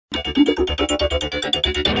How's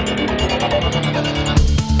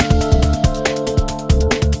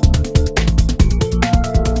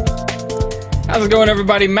it going,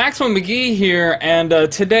 everybody? Maxwell McGee here, and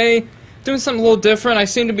today, doing something a little different. I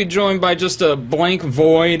seem to be joined by just a blank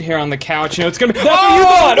void here on the couch. You know, it's gonna be. That's what you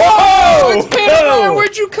thought! Oh! It's Peter! Oh!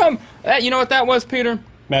 Where'd you come? You know what that was, Peter?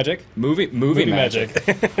 Magic. Movie magic.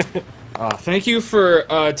 Thank you for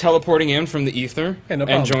teleporting in from the ether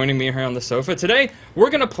and joining me here on the sofa. Today,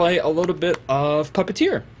 we're gonna play a little bit of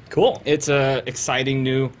Puppeteer. Cool. It's a exciting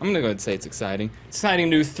new. I'm gonna go ahead and say it's exciting. Exciting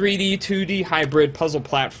new 3D, 2D hybrid puzzle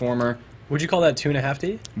platformer. Would you call that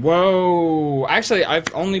 2.5D? Whoa! Actually, I've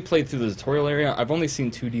only played through the tutorial area. I've only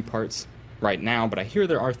seen 2D parts right now, but I hear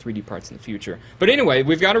there are 3D parts in the future. But anyway,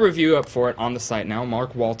 we've got a review up for it on the site now.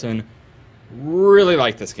 Mark Walton really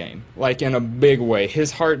liked this game, like in a big way.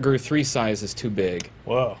 His heart grew 3 sizes too big.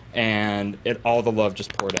 Whoa. And all the love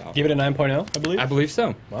just poured out. Give it a 9.0, I believe? I believe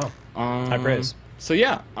so. Wow. High praise. So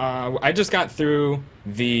yeah, I just got through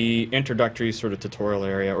the introductory sort of tutorial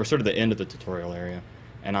area, or sort of the end of the tutorial area.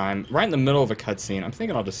 And I'm right in the middle of a cutscene. I'm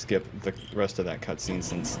thinking I'll just skip the rest of that cutscene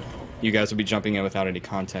since you guys will be jumping in without any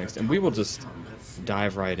context, and we will just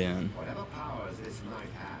dive right in.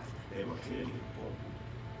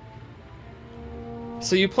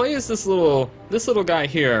 So you play as this little guy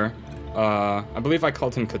here. I believe I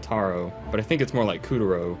called him Kotaro, but I think it's more like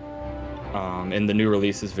Kutaro in the new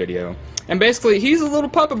releases video. And basically, he's a little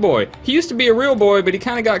puppet boy. He used to be a real boy, but he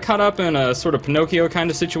kind of got caught up in a sort of Pinocchio kind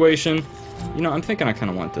of situation. You know, I'm thinking I kind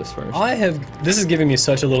of want this first. This is giving me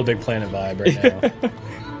such a Little Big Planet vibe right now.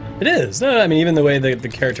 It is. No, I mean, even the way the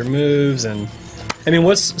character moves and... I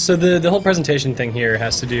mean, so the whole presentation thing here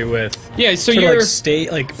has to do with... Yeah, so you're...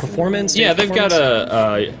 like performance? Yeah, they've got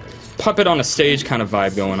a puppet on a stage kind of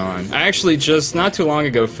vibe going on. I actually just, not too long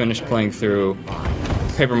ago, finished playing through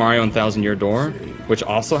Paper Mario and Thousand Year Door, which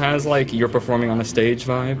also has, like, you're performing on a stage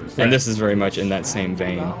vibe. Right. And this is very much in that same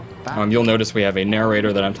vein. You'll notice we have a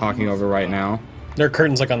narrator that I'm talking over right now. There are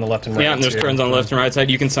curtains like on the left and right. Yeah, and there's curtains on the left and right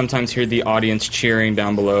side. You can sometimes hear the audience cheering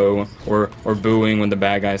down below or booing when the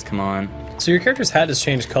bad guys come on. So your character's hat has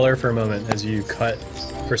changed color for a moment as you cut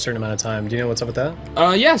for a certain amount of time. Do you know what's up with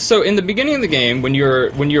that? Yeah, so in the beginning of the game, when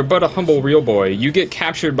you're but a humble real boy, you get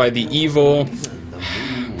captured by the evil...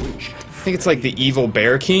 I think it's like the evil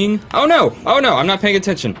Bear King. Oh no, I'm not paying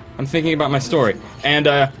attention. I'm thinking about my story.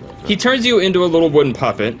 And he turns you into a little wooden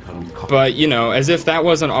puppet, but you know, as if that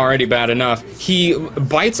wasn't already bad enough, he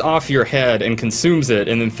bites off your head and consumes it,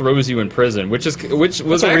 and then throws you in prison, which was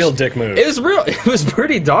That's a real dick move. It was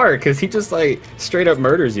pretty dark because he just like straight up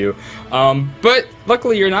murders you. But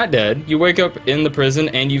luckily you're not dead. You wake up in the prison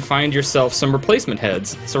and you find yourself some replacement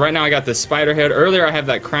heads. So right now I got this spider head. Earlier I have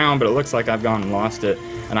that crown, but it looks like I've gone and lost it,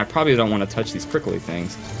 and I probably don't want to touch these prickly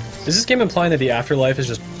things. Is this game implying that the afterlife is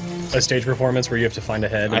just a stage performance where you have to find a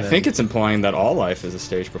head? I think it's implying that all life is a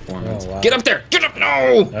stage performance. Oh, wow. Get up there! Get up!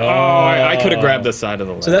 No! Oh, I could have grabbed the side of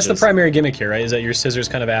the ledge. So that's the primary gimmick here, right? Is that your scissors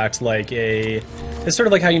kind of act like it's sort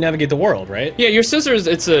of like how you navigate the world, right? Yeah, your scissors,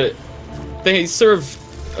 they serve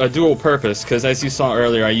a dual purpose, because as you saw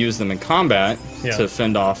earlier, I used them in combat to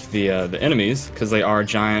fend off the enemies, because they are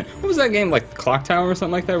giant. What was that game, like Clock Tower or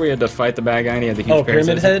something like that, where you had to fight the bad guy and he had the huge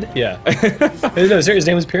Pyramid Head? Yeah. No, his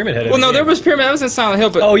name was Pyramid Head. Well, no, there was Pyramid. That was in Silent Hill,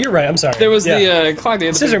 but... Oh, you're right, I'm sorry. There was the Clock...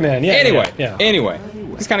 Scissor Man, yeah. Anyway,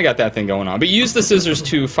 he's kind of got that thing going on. But you use the scissors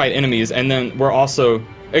to fight enemies, and then we're also...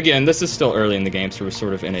 Again, this is still early in the game, so we're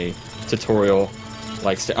sort of in a tutorial,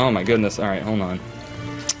 like... Oh my goodness, alright, hold on.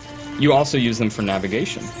 You also use them for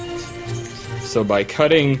navigation. So by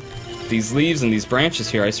cutting these leaves and these branches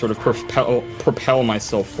here, I sort of propel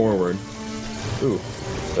myself forward. Ooh,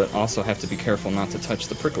 but also have to be careful not to touch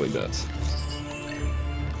the prickly bits.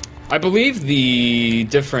 I believe the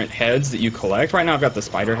different heads that you collect, right now I've got the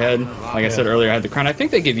spider head, like I said earlier, I had the crown. I think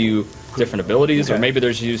they give you different abilities, or maybe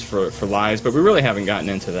there's used for lives, but we really haven't gotten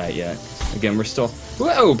into that yet. Again, we're still,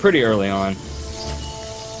 pretty early on.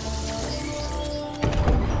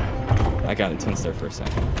 I got intense there for a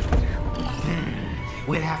second.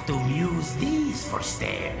 We'll have to use these for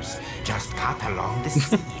stairs. Just cut along the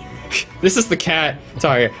seam. This is the cat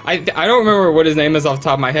talking. I don't remember what his name is off the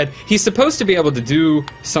top of my head. He's supposed to be able to do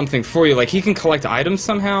something for you. Like, he can collect items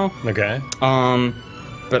somehow. Okay.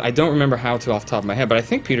 But I don't remember how to off the top of my head. But I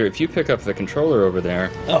think, Peter, if you pick up the controller over there,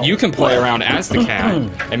 you can play around as the cat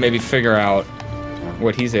and maybe figure out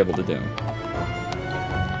what he's able to do.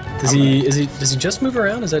 Does he just move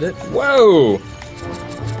around? Is that it? Whoa!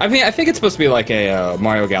 I mean, I think it's supposed to be like a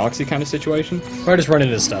Mario Galaxy kind of situation. Or I just run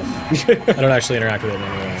into stuff. I don't actually interact with it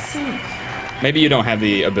anyway. Maybe you don't have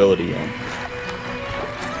the ability yet.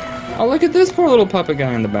 Oh, look at this poor little puppet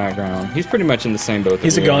guy in the background. He's pretty much in the same boat.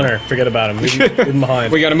 He's a goner. Forget about him. Leave him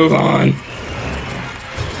behind. We gotta move on.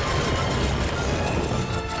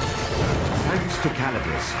 Thanks to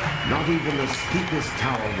Calibus, not even the steepest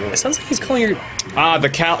tower wall. It sounds like he's calling your... Ah, the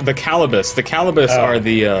Calibus. The Calibus are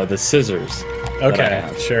the scissors.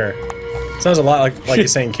 Okay, sure. Sounds a lot like you're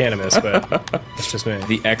saying cannabis, but it's just me.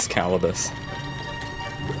 The Excalibus.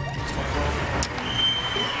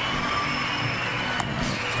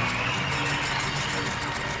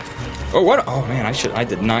 Oh, what? Oh, man, I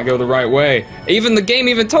did not go the right way. Even the game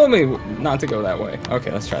even told me not to go that way.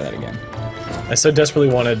 Okay, let's try that again. I so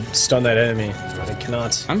desperately want to stun that enemy, but I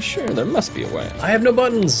cannot. I'm sure there must be a way. I have no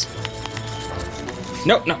buttons.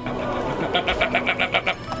 No.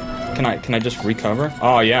 Can I just recover?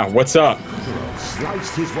 Oh, yeah, what's up?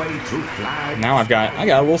 Sliced his way through flags. Now I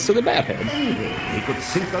got a little silly bat head. He could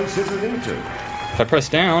sink those scissors into. If I press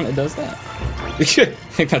down, it does that. I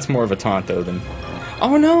think that's more of a taunt, though, than...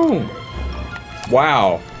 Oh, no!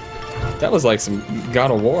 Wow. That was like some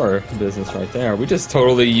God of War business right there. We just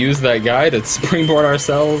totally used that guy to springboard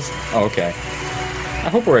ourselves. Oh, okay. I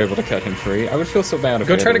hope we're able to cut him free. I would feel so bad if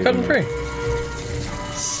Go try to cut him free.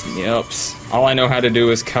 Snips. All I know how to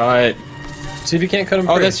do is cut. See if you can't cut him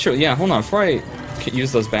free. Oh, that's true. Yeah, hold on. Before I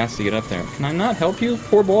use those bats to get up there, can I not help you,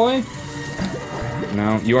 poor boy?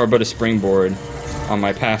 No, you are but a springboard on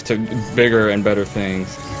my path to bigger and better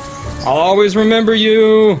things. I'll always remember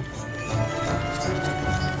you!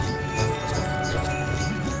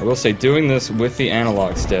 I will say, doing this with the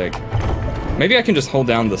analog stick, maybe I can just hold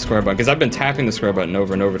down the square button, because I've been tapping the square button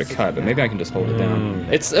over and over to cut, but maybe I can just hold it down.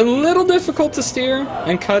 It's a little difficult to steer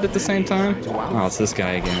and cut at the same time. Oh, it's this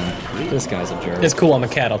guy again. This guy's a jerk. It's cool, I'm a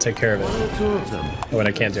cat, I'll take care of it. Oh, and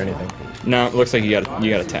I can't do anything. No, it looks like you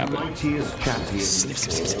gotta tap it. Snip,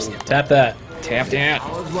 snip, snip, snip. Tap that. Tap that.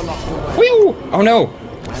 Whew! Oh no!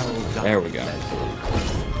 There we go.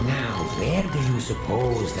 Now, where do you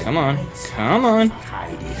suppose that Come on. lights Come on.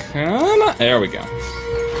 hiding? Come on. There we go.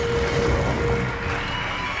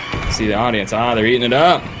 See the audience. Ah, they're eating it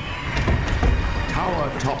up.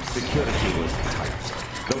 Tower top security was tight.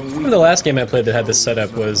 Remember the last game I played that had this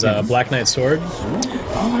setup was Black Knight Sword?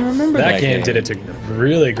 Oh, I remember That game did it to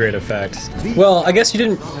really great effect. Well, I guess you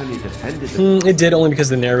didn't... Only defended It did only because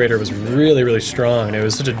the narrator was really, really strong, and it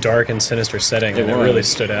was such a dark and sinister setting, and it really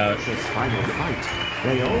stood out. the final fight.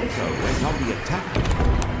 They also went on the attack.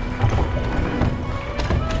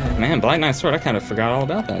 Man, Black Knight Sword, I kind of forgot all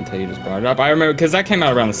about that until you just brought it up. I remember, because that came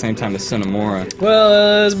out around the same time as Cinemora.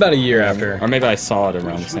 Well, it was about a year after. Or maybe I saw it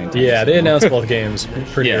around the same time. Yeah, they announced both games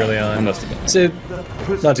pretty early on. That must have been. So,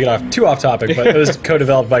 not to get too off topic, but it was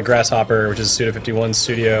co-developed by Grasshopper, which is Suda51's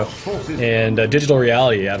studio, and Digital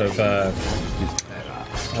Reality out of,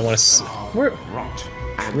 I want to... Where?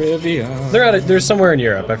 Trivia. They're somewhere in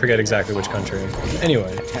Europe. I forget exactly which country.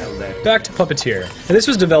 Anyway, back to Puppeteer. And this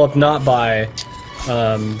was developed not by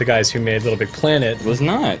the guys who made Little Big Planet. It was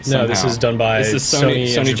not. No, this is done by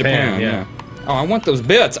Sony Japan. Yeah. Oh, I want those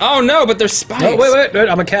bits. Oh no, but there's spikes. Oh, wait,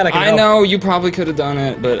 I'm a cat. I can help. know you probably could have done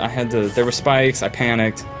it, but I had to. There were spikes. I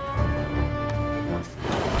panicked.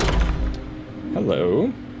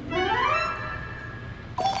 Hello.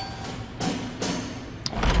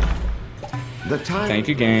 The time Thank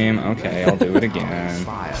you, game. Okay, I'll do it again.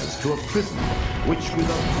 fires to a prison, which with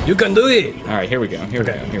a You can do it! All right, here we go. Here we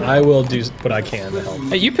go. Here we go. I will do what I can to help.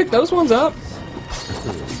 Hey, you picked those ones up?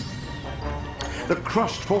 the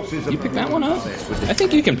crushed forces of You picked that one up? I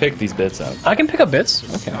think you can pick these bits up. I can pick up bits.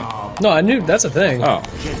 Okay. No, I knew that's a thing. Oh.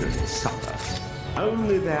 generally suffer.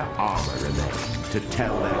 Only their armor remains to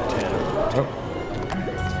tell their tale.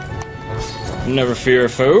 Never fear,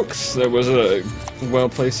 folks. There was a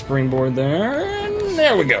well-placed springboard there, and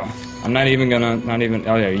there we go. I'm not even gonna,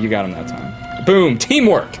 oh yeah, you got him that time. Boom,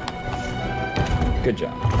 teamwork. Good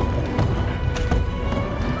job.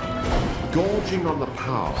 Gorging on the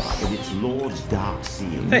power in its lord's dark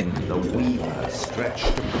seal, Hey. the weaver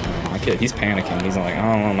stretched My kid, he's panicking. He's like,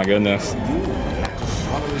 oh my goodness. had to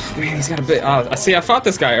swallow his Man, he's got a bit. See, I fought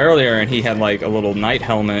this guy earlier, and he had like a little knight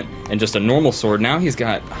helmet and just a normal sword. Now he's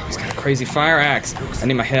got a crazy fire axe. I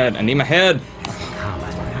need my head. I need my head. come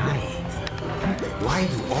at night. Why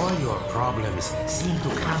do all your problems seem to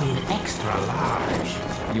come in extra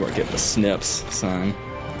large? You are getting the snips, son.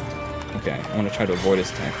 Okay, I want to try to avoid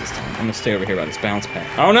his attack this time. I'm gonna stay over here by this bounce pad.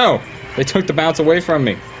 Oh no! They took the bounce away from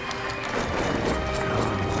me.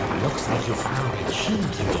 Looks like you found a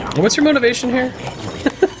chink in the What's your motivation here?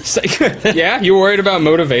 Yeah, you worried about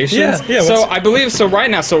motivations? Yeah, So I believe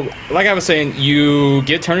right now. So like I was saying, you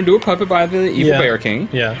get turned into a puppet by the evil Bear King.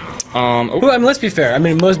 Yeah. Oh, Well, I mean, let's be fair. I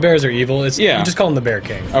mean, most bears are evil. Yeah. You just call him the Bear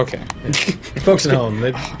King. okay. Folks at home,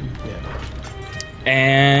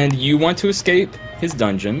 and you want to escape his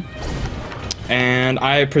dungeon. And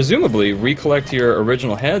I presumably recollect your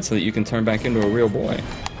original head so that you can turn back into a real boy.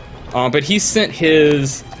 But he sent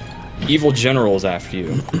his evil generals after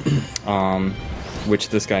you, which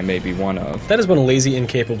this guy may be one of. That is one lazy,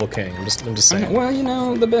 incapable king. I'm just saying. Well, you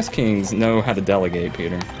know, the best kings know how to delegate,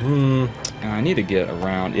 Peter. I need to get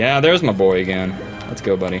around. Yeah, there's my boy again. Let's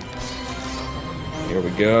go, buddy. Here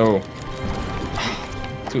we go.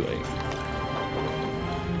 Too late.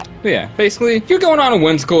 But yeah, basically, you're going on a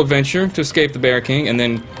whimsical adventure to escape the Bear King and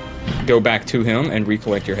then go back to him and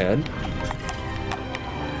recollect your head.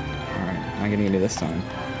 Alright, not getting into this time.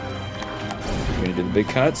 We're gonna do the big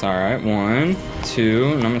cuts. Alright, 1,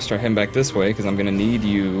 2, and I'm gonna start heading back this way because I'm gonna need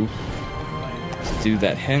you to do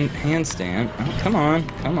that handstand. Oh, come on,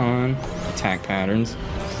 come on. Attack patterns.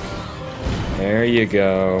 There you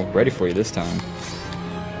go. Ready for you this time.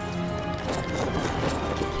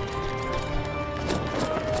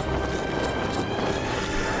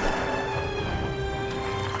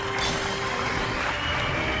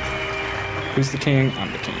 Who's the king?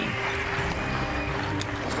 I'm the king.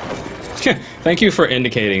 Thank you for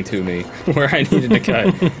indicating to me where I needed to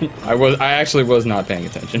cut. I actually was not paying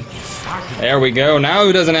attention. There we go. Now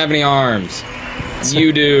who doesn't have any arms?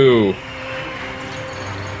 You do.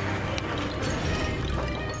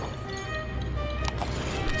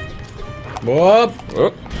 Whoop.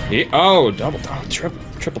 Whoop. Oh,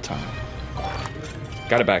 triple time.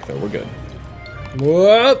 Got it back though. We're good.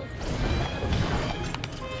 Whoop.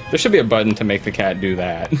 There should be a button to make the cat do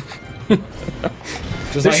that.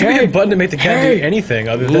 There should be a button to make the cat do anything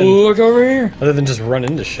other than look over here. Other than just run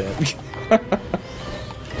into shit. Alright,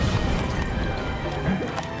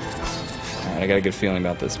 I got a good feeling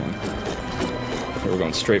about this one. We're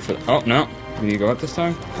going straight for the... Oh, no. Did you go up this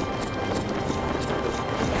time?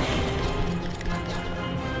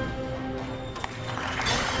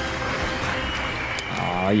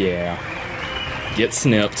 Aw, yeah. Get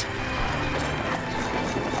snipped.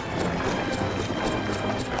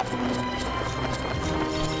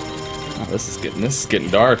 This is getting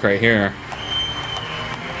dark right here.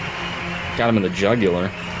 Got him in the jugular.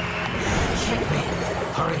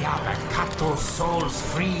 Hurry up and cut those souls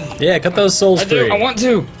free. Yeah, cut those souls free. I want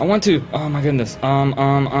to. Oh my goodness.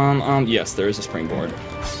 Yes, there is a springboard.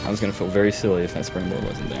 I was gonna feel very silly if that springboard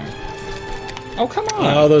wasn't there. Oh, come on.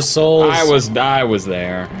 Oh, those souls. I was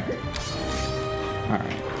there. All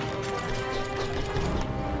right.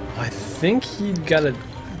 I think he got a.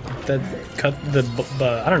 That cut the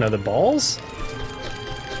I don't know, the balls?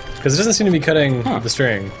 Because it doesn't seem to be cutting the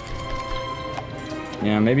string.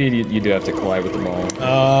 Yeah, maybe you do have to collide with the ball.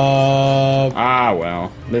 Ah,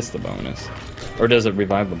 well, missed the bonus. Or does it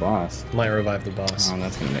revive the boss? Might revive the boss. Oh,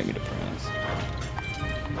 that's gonna make me depressed.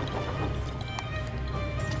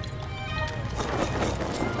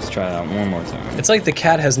 Let's try it out one more time. It's like the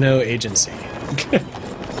cat has no agency.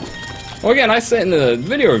 Well, again, I said in the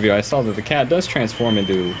video review, I saw that the cat does transform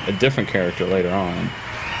into a different character later on.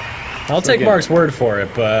 I'll take Mark's word for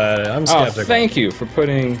it, but I'm skeptical. Oh, thank you for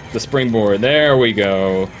putting the springboard. There we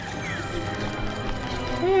go.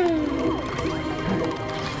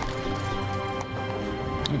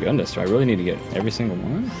 Oh, goodness, do I really need to get every single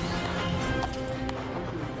one?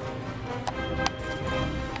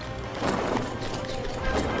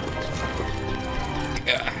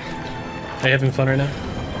 Are you having fun right now?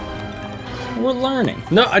 We're learning.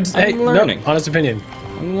 No, I'm learning. No, honest opinion.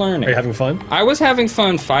 I'm learning. Are you having fun? I was having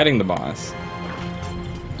fun fighting the boss.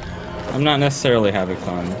 I'm not necessarily having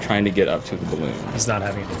fun trying to get up to the balloon. He's not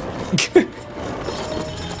having any fun.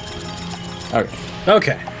 Okay.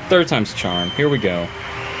 Okay. Third time's a charm. Here we go.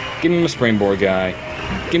 Give me my springboard guy.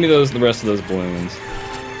 Give me the rest of those balloons.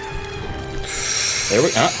 There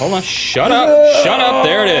we go. Hold on. Shut up. Shut up.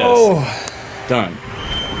 There it is. Done.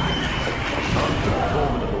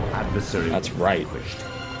 That's right.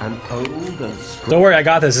 Don't worry, I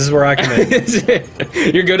got this. This is where I come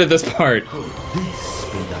in. You're good at this part.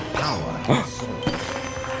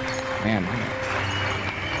 Man.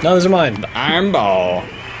 No, those are mine. The iron ball.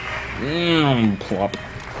 Plop.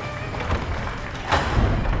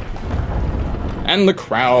 And the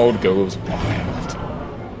crowd goes wild.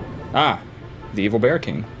 Ah, the evil Bear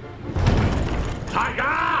King.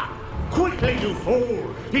 Tiger! Quickly, you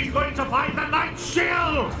fool! He's going to find the Night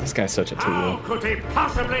Shield! This guy's such a tool. How could he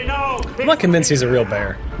possibly know? I'm not convinced he's a real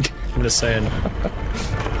bear. I'm just saying.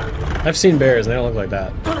 I've seen bears, and they don't look like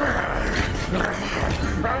that.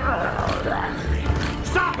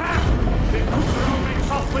 Stop him! The Kushiro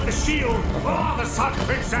makes off with the shield! Oh, the Sun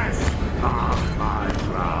Princess! Ah, my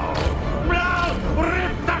crown! No!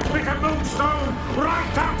 Rip that bit of moonstone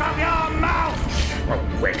right out of your mouth!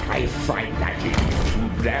 When I find that idiot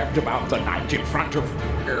who blabbed about the night in front of...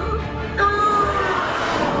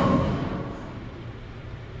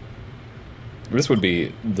 This would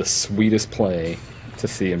be the sweetest play to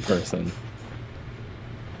see in person.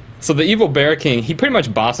 So the evil Bear King, he pretty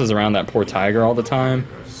much bosses around that poor tiger all the time.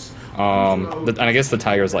 And I guess the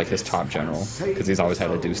tiger's like his top general, because he's always had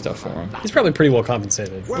to do stuff for him. He's probably pretty well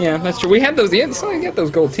compensated. Yeah, that's true. We had those, so you get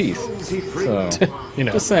those gold teeth. So, You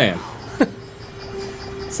know. just saying.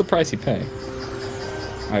 It's the price you pay.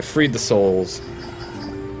 I freed the souls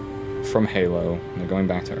from Halo, and they're going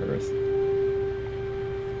back to Earth.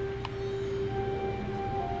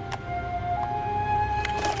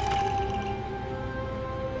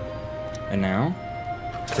 And now,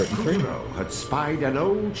 curtain 3. Kuro had spied an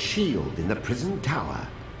old shield in the prison tower,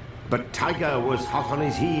 but Tiger was hot on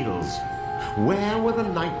his heels. Where were the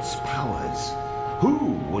knight's powers?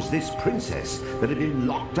 Who was this princess that had been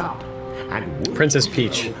locked up? And would Princess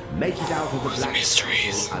Peach. make it out of the black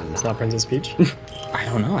mysteries. It's not Princess Peach? I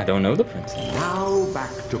don't know. I don't know the princess. Now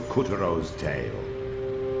back to Kuturo's tale.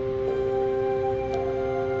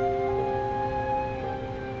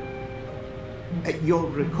 You'll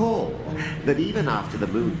recall that even after the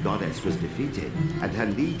moon goddess was defeated and her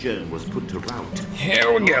legion was put to rout,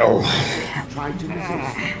 Here we go. tried to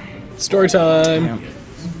resist. Story time!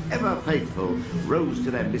 Ever faithful, rose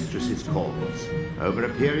to their mistress's calls. Over a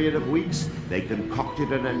period of weeks, they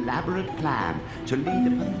concocted an elaborate plan to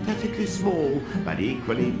lead a pathetically small but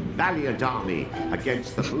equally valiant army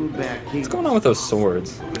against the Moon Bear King. What's going on with those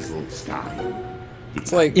swords? Grizzled sky.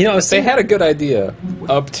 It's like, You know, they had a good idea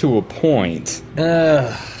up to a point,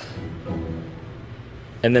 and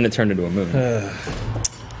then it turned into a moon.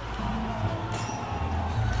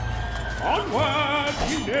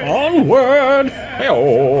 Onward!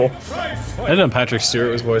 Hey-oh. I didn't know Patrick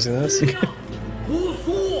Stewart was voicing this.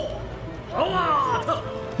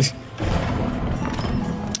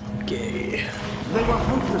 Okay. They were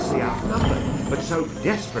hopelessly outnumbered, but so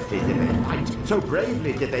desperately did they fight, so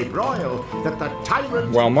bravely did they broil, that the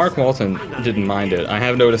tyrant... While Mark Walton didn't mind it, I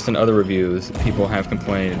have noticed in other reviews, people have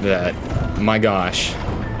complained that, my gosh,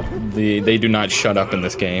 they do not shut up in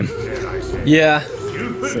this game. Yeah,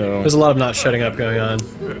 So, there's a lot of not shutting up going on.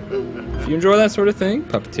 if you enjoy that sort of thing,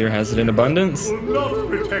 Puppeteer has it in abundance.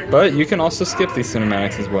 But you can also skip these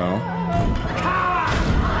cinematics as well.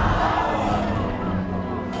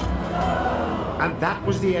 And that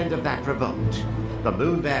was the end of that revolt. The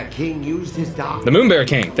Moon Bear King used his dark... The Moon Bear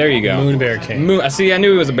King, there you go. Moon Bear King. See, I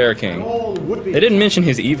knew he was a Bear King. All would be... They didn't mention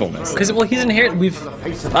his evilness. Because, well, he's inherent.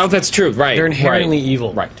 Oh, that's true, right. They're inherently right,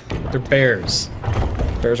 evil. Right. They're bears.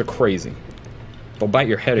 Bears are crazy. They'll bite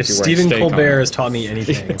your head If if you wear Stephen steak on Colbert them. has taught me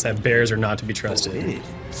anything, it's that bears are not to be trusted.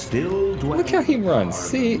 Still dwell... Look how he runs.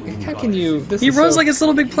 See, how can you... This He is runs so, like it's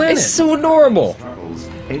Little Big Planet. It's so adorable. Troubles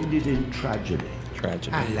ended in tragedy.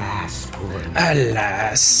 Tragedy. Alas, poor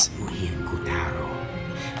Alas. Yuhin Kutaro.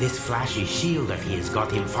 This flashy shield of his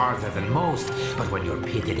got him farther than most, but when you're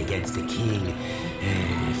pitted against the king,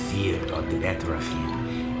 fear got the better of him,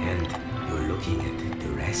 and you're looking at the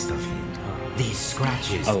rest of him. These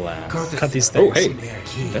scratches. Alas. courtesy Cut these of things. Oh, hey. Bear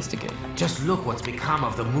King. Investigate. Just look what's become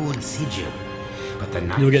of the moon sigil. But the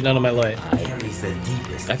You'll get none of my light. carries the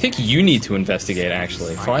deepest. I think you need to investigate,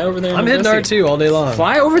 actually. Fly over there and I'm hitting investigate. R2 all day long.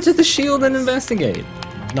 Fly over to the shield and investigate.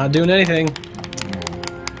 Not doing anything.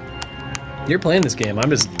 You're playing this game. I'm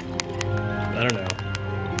just... I don't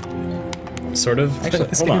know. Sort of. Actually,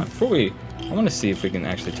 this hold game. on. Before we... I want to see if we can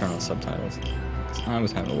actually turn on subtitles. 'Cause I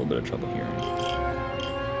was having a little bit of trouble hearing.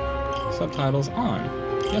 Subtitles on.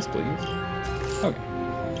 Yes, please. Okay.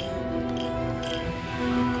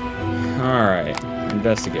 Alright.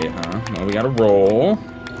 Investigate, huh? Well, we gotta roll.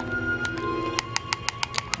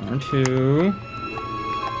 R2.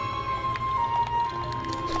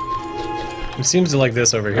 It seems to like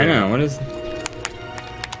this over here. I know, what is...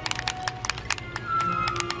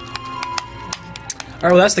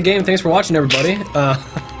 Alright, well that's the game. Thanks for watching, everybody.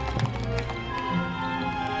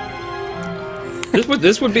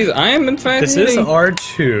 This would be... I am, in fact, This is hitting-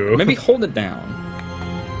 R2. Maybe hold it down.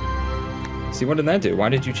 See, what did that do? Why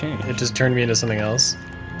did you change? It just turned me into something else.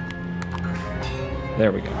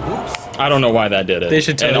 There we go. I don't know why that did it. They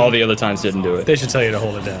should tell and you- all the other times didn't do it. They should tell you to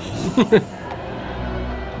hold it down.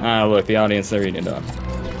 Ah, look, the audience, they're eating it up.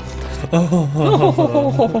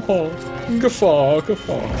 Guffaw,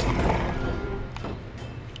 guffaw.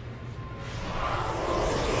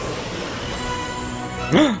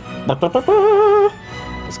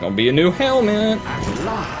 It's gonna be a new helmet. At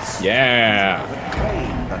last, Yeah.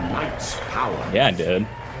 claim the knight's power. Yeah, I did.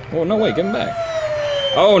 Oh, no, wait, give him back.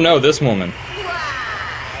 Oh, no, this woman.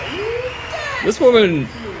 This woman...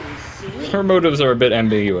 her motives are a bit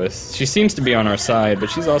ambiguous. She seems to be on our side, but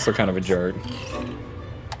she's also kind of a jerk.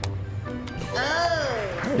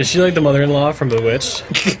 Is she like the mother-in-law from Bewitched?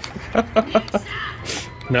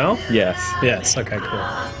 No? Yes. Yes, okay, cool.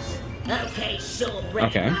 Okay, shortbread.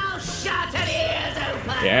 Okay. Now shut her ears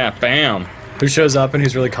open. Yeah, bam. Who shows up and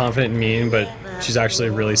who's really confident and mean, but she's actually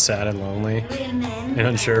really sad and lonely and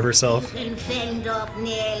unsure of herself. You can fend off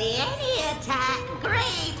nearly any attack,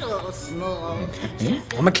 great or small.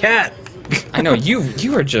 I'm a cat! I know,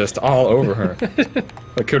 you are just all over her.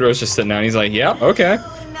 But Kudo's just sitting down, he's like, yeah, okay.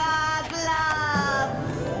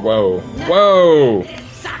 Whoa. Whoa!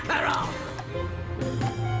 Suck her off.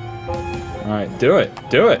 Alright, do it.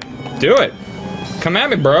 Do it. Do it! Come at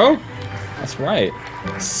me, bro! That's right.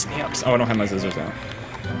 Snaps. Oh, I don't have my scissors out.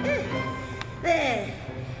 There.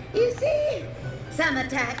 You see? Some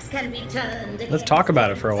attacks can be turned. Let's talk about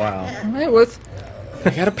it for a while. Alright, I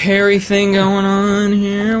got a parry thing going on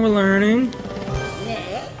here, we're learning.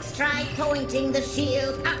 Next, try pointing the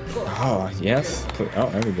shield upward. Oh, yes. Oh,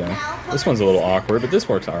 there we go. This one's a little awkward, but this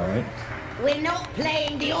works alright. We're not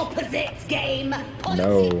playing the opposites game. Point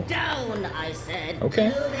No. it down, I said. Okay.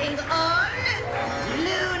 Moving on.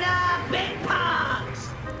 Lunar big part.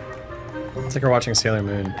 It's like we're watching Sailor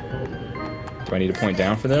Moon. Do I need to point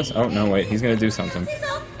down for this? Oh, no, wait, he's gonna do something. This is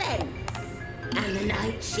offense. And the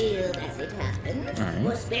night shield, as it happens, Alright.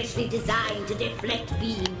 was specially designed to deflect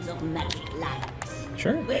beams of magic light.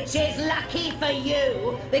 Sure. Which is lucky for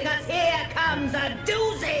you, because here comes a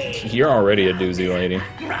doozy. You're already a doozy, lady.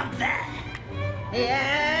 Grub there.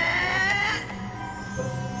 Yeah.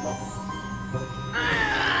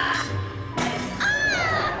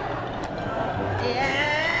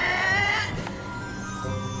 Yeah.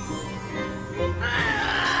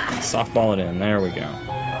 Softball it in, there we go.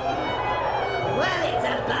 Well, it's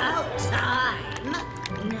about time.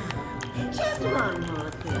 Now, just one more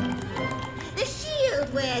thing. The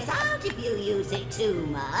shield wears out if you use it too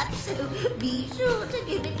much, so be sure to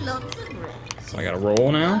give it lots of rest. So I got a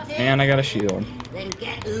roll now, and I got a shield. Then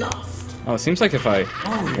get lost. Oh, it seems like if I...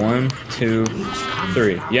 1, 2,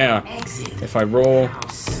 3. Yeah. If I roll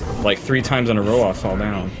like 3 times in a row, I'll fall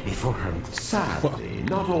down. Before her. Sadly,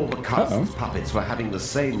 not all the cousins' puppets were having the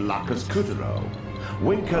same luck as Kuturo.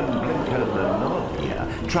 Winken, Blinken, and Nod here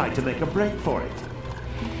tried to make a break for it.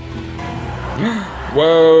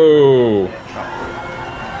 Whoa!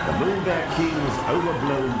 The Moonbear King's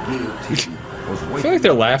overblown guillotine was I feel waiting. like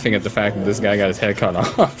they're laughing at the fact that this guy got his head cut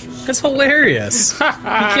off. That's hilarious. You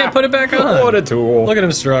can't put it back on. What a tool. Look at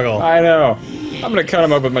him struggle. I know. I'm gonna cut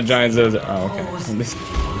him up with my giant scissors. Oh, okay.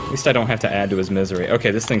 At least I don't have to add to his misery.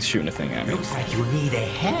 Okay, this thing's shooting a thing at me. Looks like you need a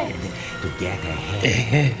head to get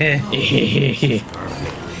ahead.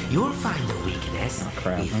 Perfect. You'll find the weakness. Oh,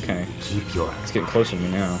 crap. If Okay. you keep your It's getting closer to me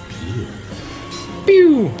now. peeled.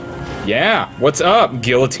 Pew! Yeah, what's up,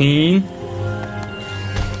 guillotine?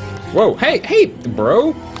 Whoa, hey,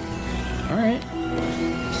 bro! Alright.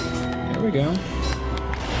 There we go.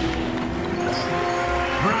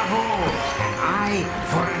 Bravo! An eye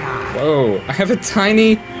for an eye. Whoa, I have a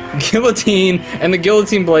tiny guillotine, and the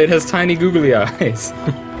guillotine blade has tiny googly eyes.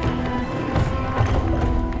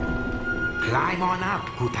 Climb on up,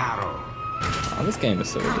 Kutaro. Oh, this game is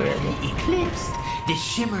so adorable. Eclipsed. The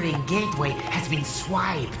shimmering gateway has been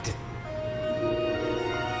swiped.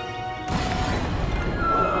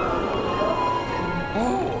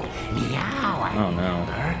 Oh, meow. I Oh, no.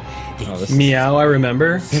 remember. The Oh, this Meow, I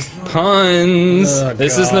remember. puns! Oh,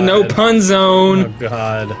 This is the no God. pun Oh zone!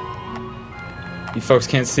 god. You folks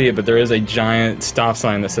can't see it, but there is a giant stop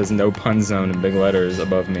sign that says no pun zone in big letters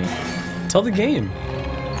above me. Tell the game.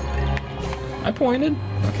 I pointed.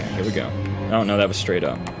 Okay, here we go. Oh no, that was straight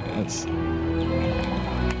up. That's...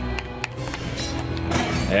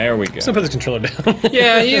 There we go. Just gonna put this controller down.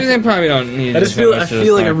 Yeah, you probably don't need. I just feel like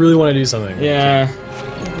I really want to do something. Yeah.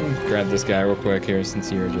 Grab this guy real quick here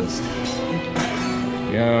since you're just.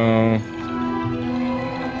 Go.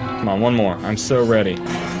 Come on, one more. I'm so ready.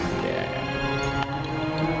 Yeah.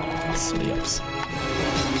 Sleeps.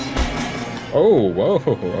 Oh, whoa,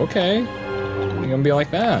 okay. You're gonna be like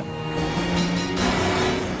that.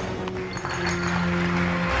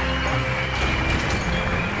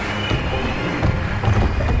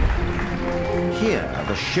 Here,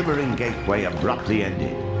 the shimmering gateway abruptly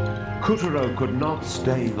ended. Kuturo could not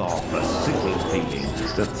stave off a single feeling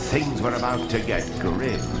that things were about to get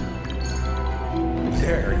grim.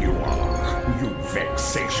 There you are, you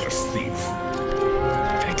vexatious thief.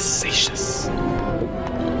 Vexatious.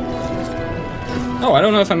 Oh, I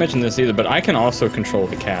don't know if I mentioned this either, but I can also control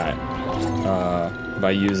the cat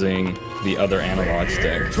by using the other analog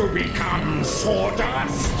stick. To become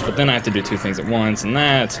sawdust. But then I have to do two things at once, and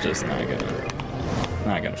that's just not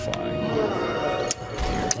gonna fly.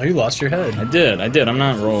 Oh, you lost your head. I did. I'm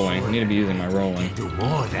not rolling. I need to be using my rolling. Do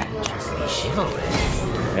more than just be chivalrous.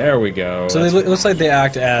 There we go. So it looks like they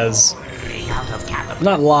act as Out of capital.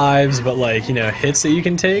 not lives, but like, you know, hits that you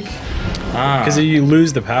can take. Because you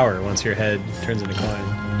lose the power once your head turns into coin.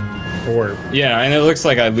 Or yeah, and it looks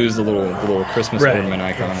like I lose the little Christmas Right. ornament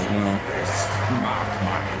icon as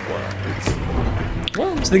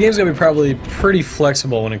well. so the game's gonna be probably pretty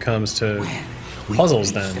flexible when it comes to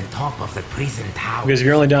puzzles then. The top of the prison tower. Because if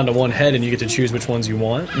you're only down to one head and you get to choose which ones you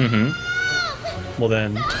want, well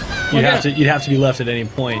then you'd have to be left at any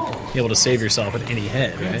point able to save yourself with any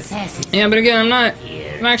head, right? Yeah, but again,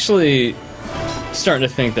 I'm actually starting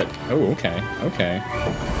to think that. Oh, okay.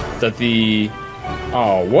 That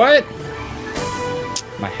oh, what?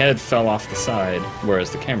 My head fell off the side,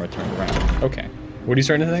 whereas the camera turned around. Okay. What are you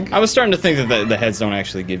starting to think? I was starting to think that the heads don't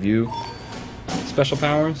actually give you special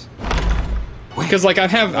powers. Because like I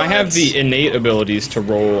have the innate abilities to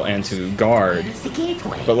roll and to guard,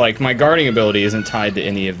 but like my guarding ability isn't tied to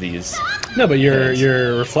any of these. No, but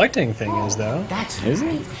your reflecting thing is though. That's Is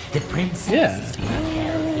right. it? The princess Yeah. is being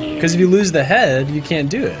held here. Because if you lose the head, you can't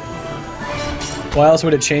do it. Why else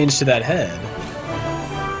would it change to that head?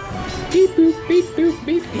 Beep boop beep boop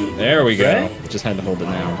beep boop. There we go. Right? Just had to hold it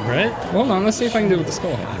now. Right? Hold on, let's see if I can do it with the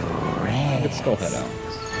skull head. Get the skull head out.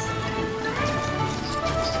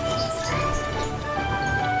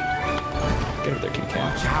 Get up there, kitty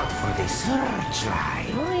cat. Watch out for the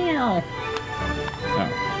searchlight. Oh,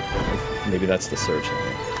 maybe that's the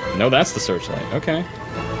searchlight. No, that's the searchlight. Okay.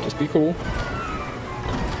 Just be cool.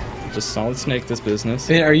 Just Solid Snake this business.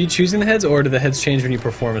 And are you choosing the heads, or do the heads change when you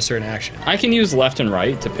perform a certain action? I can use left and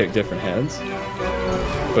right to pick different heads.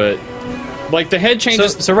 But, like, the head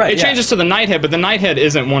changes... So right, it changes to the night head, but the night head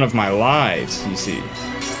isn't one of my lives, you see.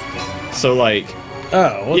 So, like...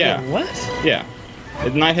 Oh, well, Yeah. What? Yeah. The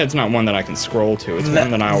night head's not one that I can scroll to. It's one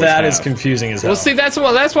that I always have. That is confusing as hell. Well, see, that's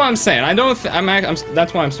what I'm saying. I don't.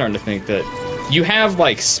 That's why I'm starting to think that you have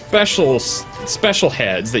like special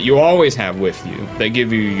heads that you always have with you that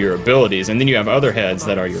give you your abilities, and then you have other heads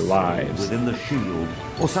that are your lives. Within the shield,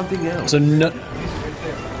 or something else. So no,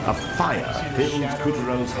 A fire filled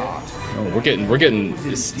Kutero's heart. Oh,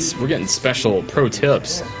 we're getting special pro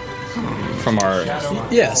tips from our.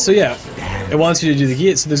 yeah. So yeah, it wants you to do the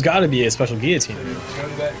guillotine. So there's got to be a special guillotine move.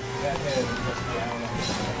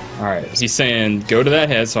 All right, he's saying go to that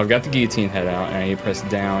head. So I've got the guillotine head out, and you press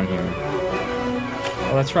down here.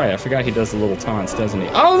 Oh, that's right. I forgot he does the little taunts, doesn't he?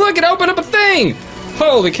 Oh, look! It opened up a thing.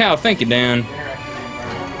 Holy cow! Thank you, Dan.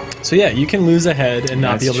 So yeah, you can lose a head and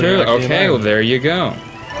not That's be able to. true. interact with the Okay, well environment. there you go.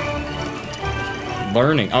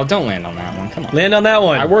 Learning. Oh, don't land on that one. Come on. Land on that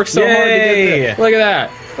one. I worked so hard to get Yay! there. Look at that.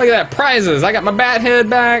 Look at that. Prizes. I got my bat head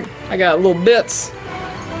back. I got little bits.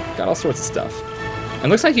 Got all sorts of stuff. And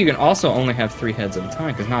looks like you can also only have 3 heads at a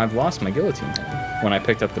time, because now I've lost my guillotine head when I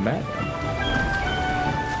picked up the bat head.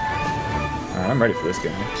 Alright, I'm ready for this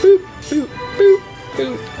guy. Boop, boop, boop,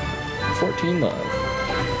 boop. 14 love.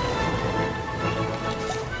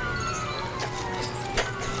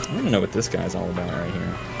 I want to know what this guy's all about right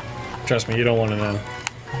here. Trust me, you don't want to know.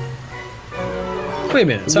 Wait a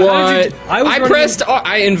minute. So What? how did you I pressed.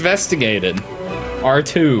 I investigated.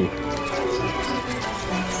 R2.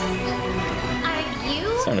 Are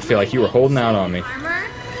you? Starting to feel like you were holding out on me. Armor?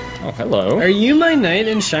 Oh, hello. Are you my knight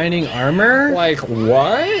in shining armor? Like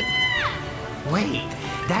what? Wait,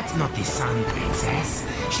 that's not the Sun Princess.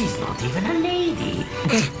 She's not even a lady.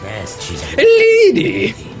 At best, she's a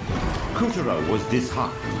Lady. Kutero was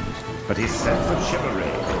disheartened, but his sense of chivalry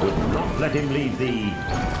would not let him leave the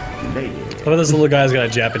lady. What about this little guy's got a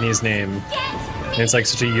Japanese name? And it's like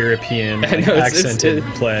such a European I know, it's- accented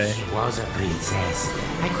play. She was a princess.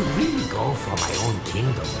 I could really go for my own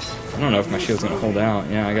kingdom. I don't know if my shield's gonna hold out.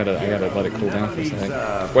 Yeah, I gotta let it cool down for a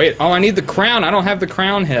second. Wait. Oh, I need the crown. I don't have the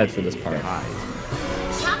crown head for this part.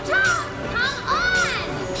 Chop chop! Come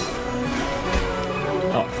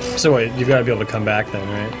on! Oh, So wait, you've got to be able to come back then,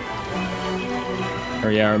 right?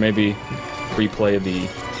 or maybe replay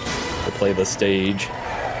the stage.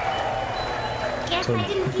 Guess I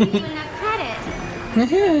didn't give you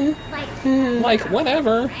enough credit. Like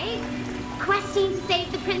whatever. Right? Questing to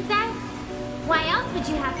save the princess? Why else would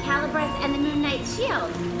you have Calabrus and the Moon Knight's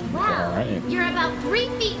shield? Well, Alright. you're about 3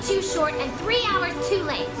 feet too short and 3 hours too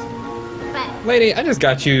late. But Lady, I just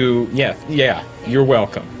got you. Yeah. You're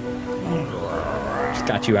welcome. Just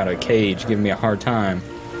got you out of a cage, giving me a hard time.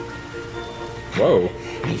 Whoa.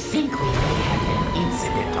 I think we may have an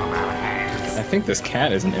incident on our hands. I think this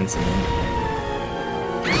cat is an incident.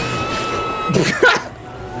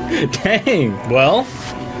 Dang. Well,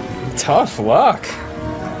 Tough luck.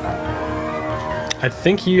 I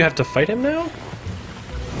think you have to fight him now?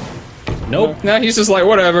 Nope. No, he's just like,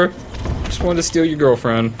 whatever. Just wanted to steal your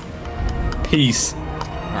girlfriend. Peace.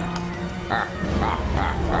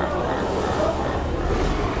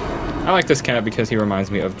 I like this cat because he reminds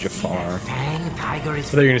me of Jafar. Fang tiger is I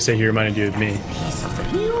thought you were going to say he reminded you of me. piece of the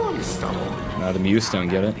mule stone. The Muse don't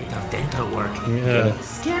get it. Bit of dental work. Yeah.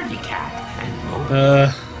 Scaredy cat.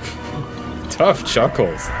 And Tough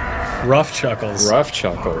chuckles. Rough chuckles. Rough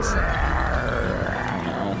chuckles.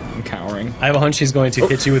 I'm cowering. I have a hunch he's going to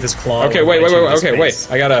hit you with his claw. Okay, or wait. bite you in his Okay, wait. face.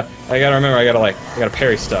 I gotta remember. I gotta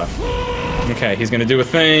parry stuff. Okay, he's gonna do a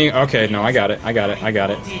thing. Okay, no, I got it.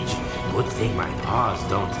 Good thing my paws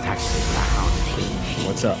don't touch the ground.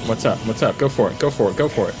 What's up? Go for it.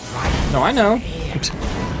 No, I know.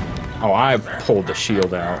 Oh, I pulled the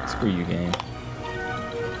shield out. Screw you, game.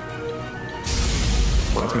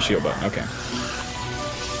 That's my shield button. Okay.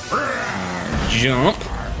 Jump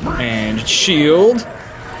and shield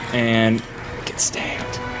and get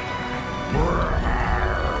stabbed.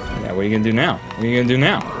 Yeah, what are you gonna do now? You gonna do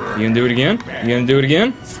it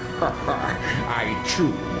again? I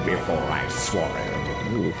chew before I swallow.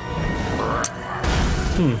 Ooh.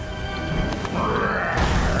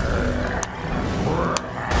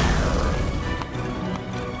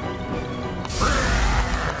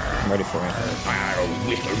 I'm ready for it. I'll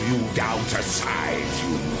whittle you down to size,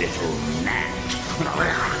 you little gnat.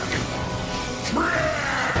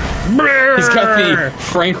 He's got the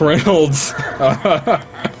Frank Reynolds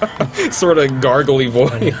sort of gargly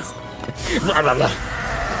voice.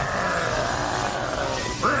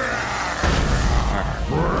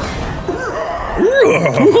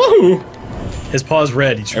 His paw's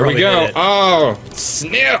red. He There we go. Oh,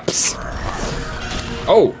 snips!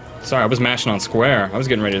 Oh, sorry, I was mashing on square. I was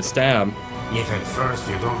getting ready to stab. If at first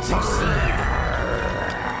you don't succeed.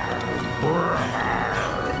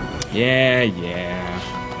 Yeah.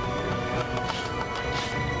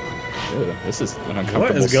 Ew, this is an uncomfortable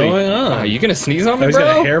What is scene. going on? Are you gonna sneeze on me, He's bro?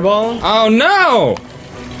 got a hairball? Oh no!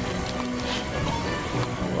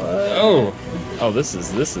 Oh, this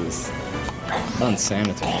is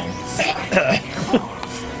unsanitary.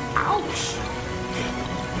 Ouch!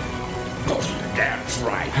 That's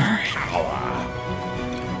right. Power.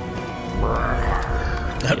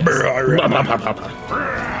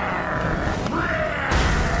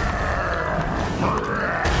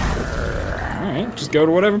 Alright, just go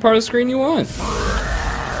to whatever part of the screen you want.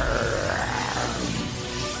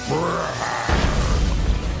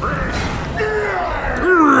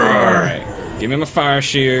 Alright, give me my fire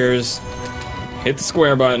shears. Hit the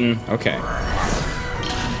square button. Okay.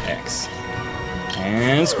 X.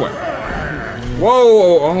 And square.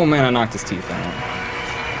 Whoa! Oh man, I knocked his teeth out.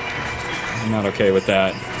 I'm not okay with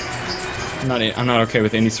that. I'm not okay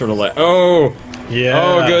with any sort of Oh! Yeah.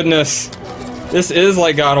 Oh goodness. This is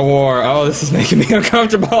like God of War. Oh, this is making me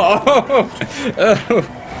uncomfortable.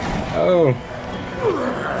 Oh.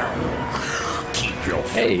 Keep your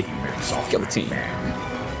Hey, filthiness off guillotine. me, man.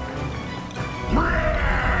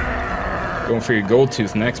 Going for your gold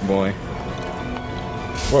tooth next, boy.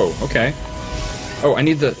 Whoa, okay. Oh, I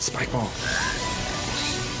need the spike ball.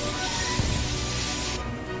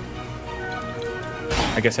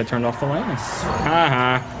 I guess I turned off the lighting.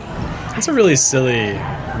 Haha. That's a really silly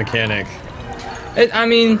mechanic. I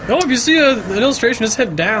mean, Oh, if you see an illustration, just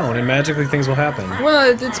hit down and magically things will happen.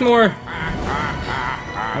 well, it's more.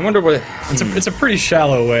 I wonder what. It's a pretty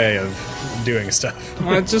shallow way of doing stuff.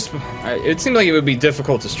 Well, it seemed like it would be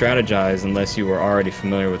difficult to strategize unless you were already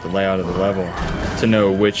familiar with the layout of the level to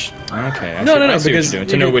know which. Okay, I see what because you're doing.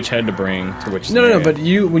 To know which head to bring to which. No, scenario. but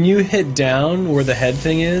when you hit down where the head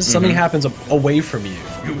thing is, something happens away from you.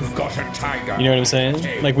 You've got a tiger. You know what I'm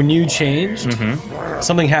saying? Like when you changed,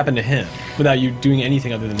 something happened to him without you doing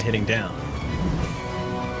anything other than hitting down.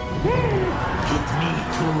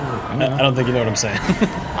 I don't think you know what I'm saying.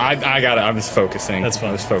 I got it. I was focusing. That's fine.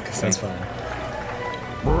 I was focusing. That's fine.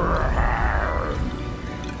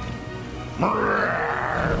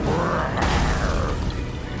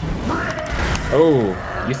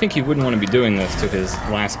 Oh, you think he wouldn't want to be doing this to his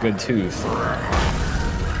last good tooth?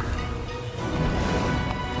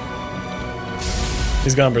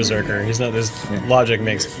 He's gone berserker. He's not. This logic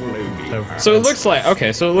makes no So it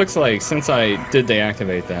sense. looks like since I did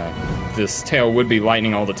deactivate that, this tail would be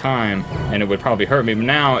lightning all the time, and it would probably hurt me. But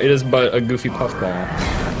now it is but a goofy puffball.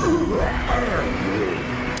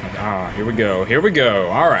 Ah, here we go.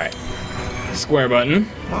 All right. Square button.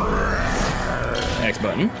 X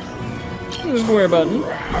button. Square button.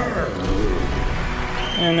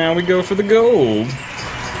 And now we go for the gold.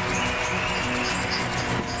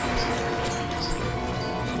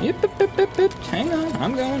 Hang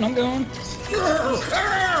on, I'm going.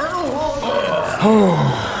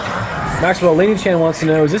 Maxwell, Lady Chan wants to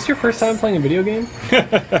know, is this your first time playing a video game?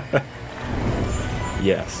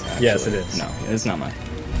 Yes. Actually. Yes, it is. No, it's not mine.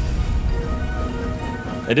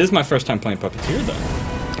 It is my first time playing Puppeteer,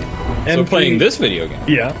 though. So playing this video game.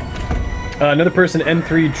 Yeah. Another person,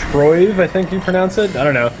 M3 Troive, I think you pronounce it. I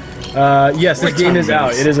don't know. Yes, this game is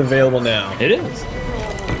out. It is available now. It is.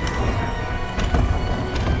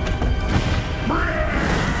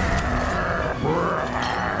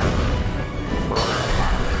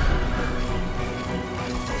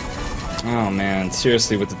 Oh man,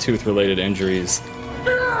 seriously, with the tooth-related injuries.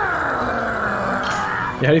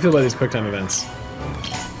 Yeah, how do you feel about these QuickTime events?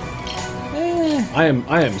 I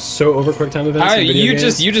am so over QuickTime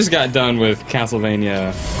events. You just got done with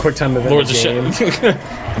Castlevania QuickTime event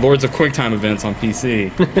Lords of QuickTime events on PC.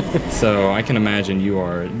 So I can imagine you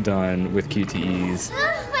are done with QTEs.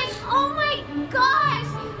 Like, oh my gosh,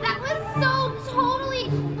 that was so totally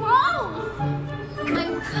gross.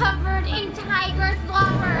 I'm covered in tiger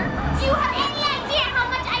slobber. Do you have any idea how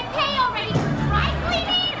much I pay already for dry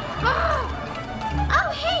cleaning? Oh,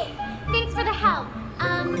 hey, thanks for the help.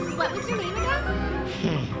 What was your name again?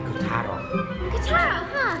 Kotaro. Kotaro,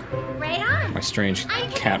 huh? Right on. My strange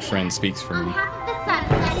cat friend speaks for On me. behalf of the sun,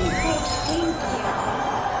 let me say thank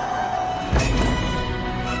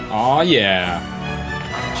you. Aw, yeah.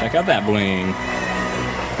 Check out that bling.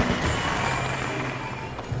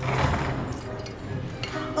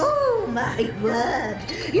 Oh my word!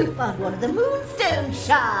 You found one of the moonstone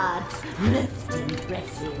shards! Most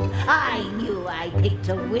impressive. I knew I picked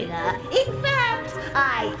a winner. In fact,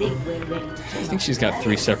 I think we're ready to I think she's got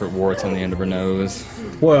 3 separate warts on the end of her nose.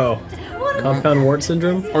 Whoa. Compound wart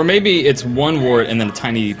syndrome? Or maybe it's one wart and then a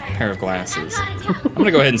tiny pair of glasses. I'm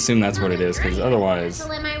gonna go ahead and assume that's what it is, because otherwise... So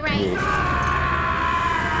am I right? Ooh.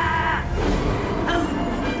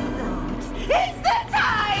 It's the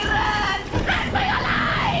tyrant! Run for your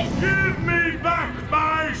life! Give me back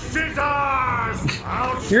my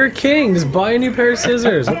scissors! You're a king. Just buy a new pair of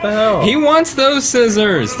scissors. What the hell? He wants those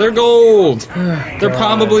scissors! They're gold! They're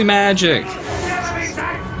probably magic.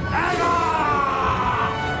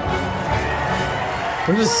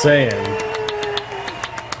 I'm just saying.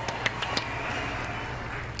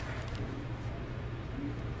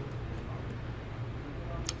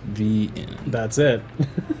 The end. That's it.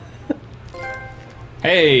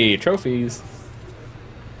 Hey, trophies.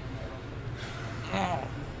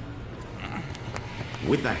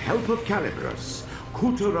 With the help of Calibros,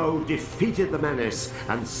 Kuturo defeated the menace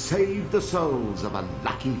and saved the souls of a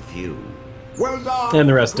lucky few. Well done! And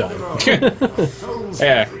the rest died.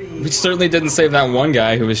 Yeah, we certainly didn't save that one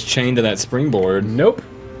guy who was chained to that springboard. Nope.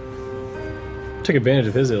 Took advantage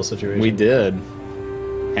of his ill situation. We did.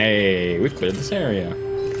 Hey, we've cleared this area.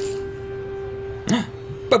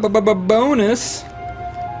 Bonus!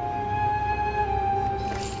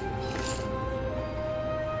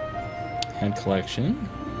 Head collection.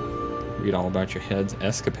 Read all about your head's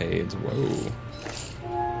escapades. Whoa.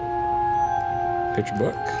 Picture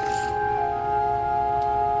book.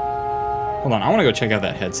 Hold on, I want to go check out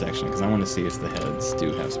that head section because I want to see if the heads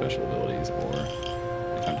do have special abilities or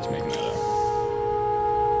if I'm just making that up.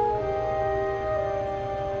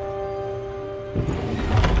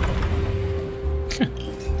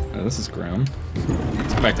 Oh, this is grim.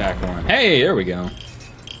 Let's go back to Act 1. Hey, there we go.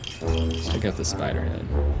 Let's check out the spider head.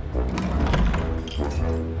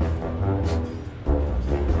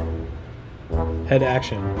 Head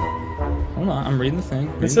action. Hold on, I'm reading the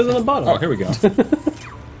thing. It says on the bottom. Oh, here we go.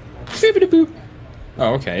 Boop.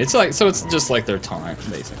 Oh, okay. It's like, so it's just like their taunt,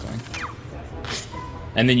 basically.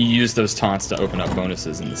 And then you use those taunts to open up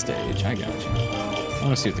bonuses in the stage. I got you. I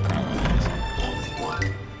want to see what the crown one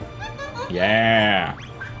is. Yeah.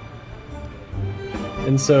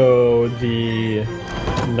 And so the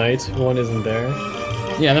knight one isn't there.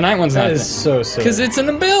 Yeah, the knight one's not. That is so silly. Because it's an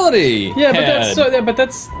ability. Yeah, head. but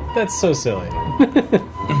that's so silly.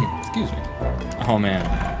 Excuse me. Oh man,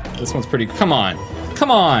 this one's pretty. Come on.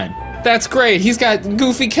 That's great. He's got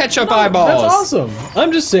goofy ketchup eyeballs. That's awesome.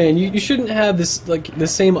 I'm just saying you shouldn't have this like the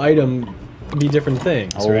same item be different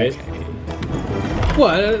things, right?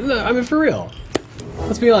 What? No, I mean for real.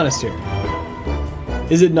 Let's be honest here.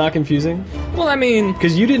 Is it not confusing? Well, I mean,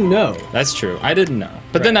 because you didn't know. That's true. I didn't know.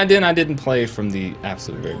 But then I didn't play from the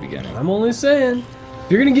absolute very beginning. I'm only saying.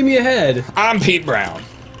 If you're gonna give me a head, I'm Pete Brown,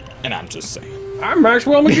 and I'm just saying. I'm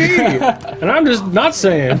Maxwell McGee, and I'm just not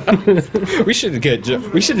saying. We should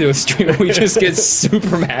do a stream where we just get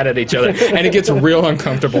super mad at each other, and it gets real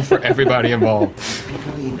uncomfortable for everybody involved.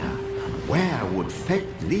 Where would fate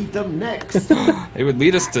lead them next? It would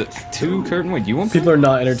lead us to Curtain. Wait, you want People are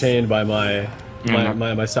not entertained by my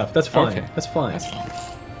stuff. That's fine. Okay. That's fine. That's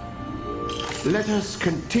fine. Let us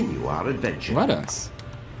continue our adventure. Let us.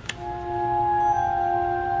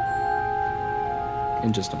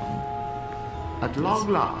 In just a moment. At long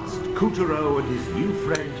last, Couturier and his new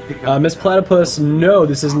friend pick up Miss Platypus, no,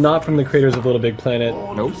 this is not from the creators of Little Big Planet.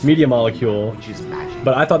 Nope. Media Molecule. which is magic.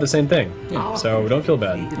 But I thought the same thing. Yeah. So don't feel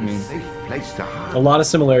bad. Needed a safe place to hide. A lot of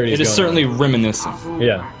similarities. It is going certainly on. reminiscent. Castle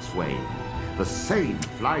Yeah. Maxwell, the same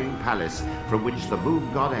flying palace from which the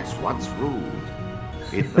moon goddess once ruled.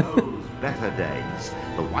 In those better days,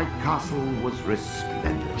 the White Castle was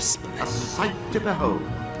resplendent, a sight to behold.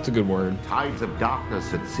 It's a good word. Tides of darkness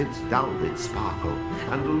had since dulled its sparkle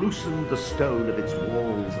and loosened the stone of its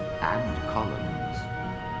walls and columns.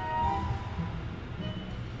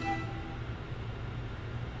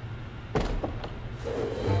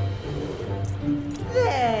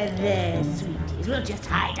 There, sweeties. We'll just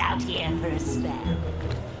hide out here for a spell.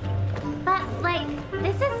 But, like,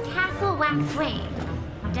 this is Castle Waxwing.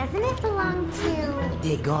 Doesn't it belong to...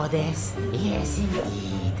 The goddess? Yes,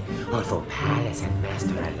 indeed. Although palace and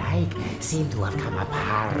master alike seem to have come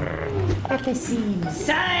apart at the seams.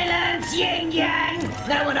 Silence, Yin Yang!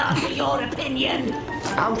 No one asked for your opinion.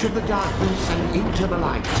 Out of the darkness and into the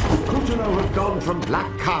light, Couturier had gone from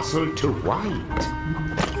Black Castle to White.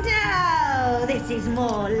 No, this is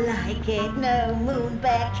more like it. No Moon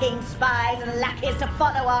Bear King spies and lackeys to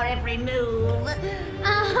follow our every move.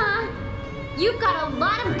 Uh-huh. You've got a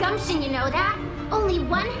lot of gumption, you know that? Only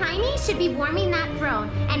one hiney should be warming that throne,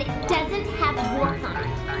 and it doesn't have warts on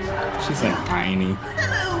it. She's like tiny. The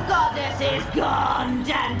Moon Goddess is gone,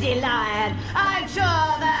 Dandelion. I'm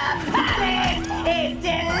sure the palace is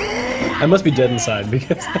delightful. I must be dead inside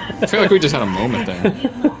because I feel like we just had a moment there.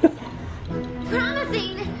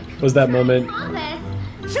 Promising. was that moment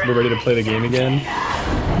Promise. we're ready to play the game again.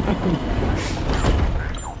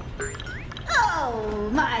 Oh,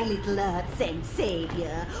 my little earth-sent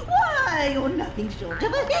savior. Why, you're nothing short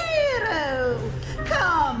of a hero.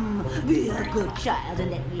 Come, be a good child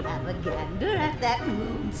and let me have a gander at that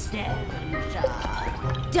moonstone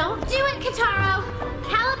shard. Don't do it, Kataro.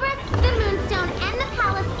 Calabrus, the Moonstone, and the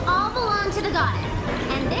palace all belong to the goddess.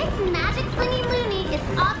 And this magic slingy loony is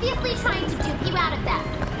obviously trying to dupe you out of them.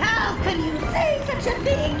 How can you say such a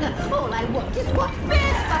thing? All I want is what's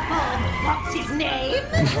best for what's his name?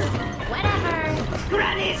 Whatever.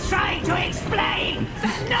 Granny's trying to explain.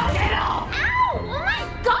 Knock it off! Ow! Oh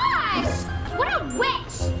my gosh! What a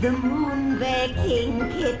witch! The Moon Bear King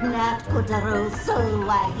kidnapped Kotaro's soul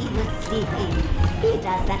while he was sleeping. He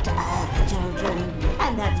does that to Earth children.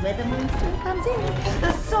 And that's where the Moonstone comes in.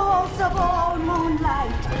 The source of all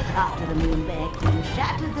moonlight. After the Moon Bear King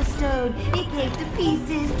shattered the stone, he gave the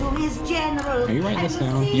pieces to his generals. Are you writing this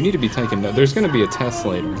down? You need to be taking notes. There's going to be a test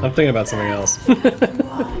later. I'm thinking about something else.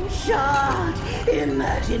 One shot.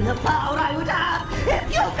 Imagine the power I would have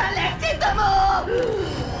if you collected them all.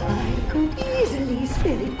 I could easily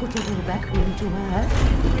spirit Kotaro back home to her.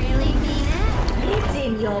 Really mean it? It's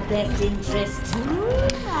in your best interest too,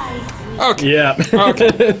 my sweet. Okay. Yeah. Okay.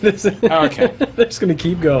 Okay. They're just gonna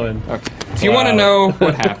keep going. Okay. If you want to know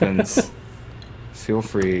what happens, feel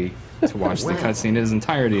free to watch the cutscene in its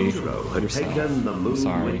entirety Couturier had yourself. taken the Moon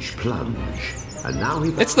Sorry. Witch plunge, and now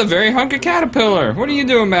he It's the very hunk of caterpillar. What are you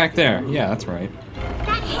doing back there? Yeah, that's right.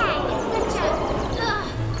 That head is such a...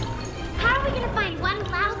 Ugh. How are we gonna find one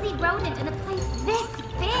lousy rodent in a place this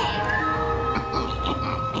big?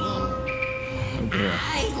 Oh dear.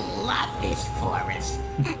 I love this forest.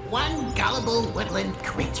 One gullible woodland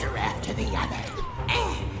creature after the other.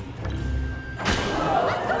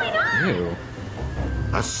 What's going on? Ew.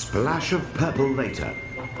 A splash of purple later,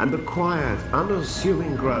 and the quiet,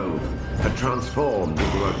 unassuming grove had transformed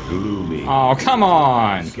into a gloomy Oh, come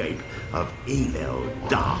on. landscape of evil,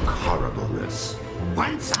 dark horribleness.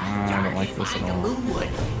 Once I I don't darkly like this find at the all. Moonwood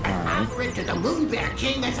and offer it to the Moon Bear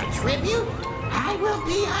King as a tribute, I will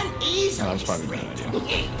be uneasily Oh, that's probably a bad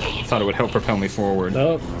sweet. I thought it would help propel me forward.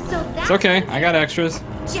 Nope. So that's It's okay. I got extras.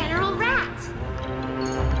 General Rat.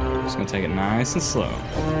 Just gonna take it nice and slow.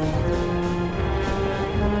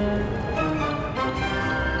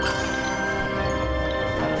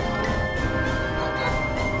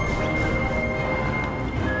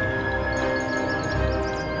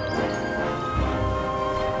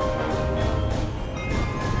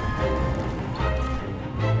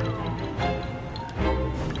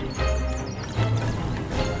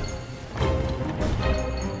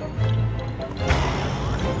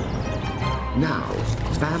 Now,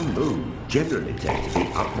 bamboo generally tends to be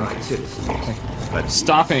upright citizens,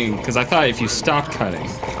 stopping, because I thought if you stopped cutting,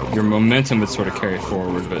 your momentum would sort of carry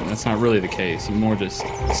forward, but that's not really the case. You more just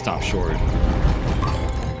stop short.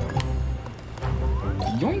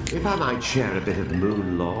 Yoink. If I might share a bit of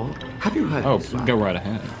moon lore, have you heard this one? Go right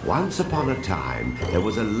ahead. Once upon a time, there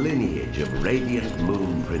was a lineage of radiant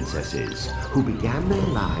moon princesses who began their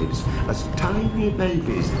lives as tiny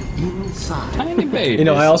babies inside. Tiny babies. You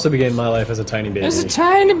know, I also began my life as a tiny baby. As a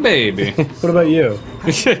tiny baby. What about you?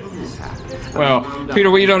 Well,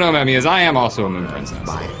 Peter, what you don't know about me is I am also a moon princess.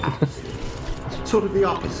 Sort of the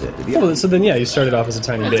opposite. Oh, so then, yeah, you started off as a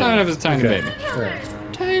tiny baby. I started off as a tiny baby. Right.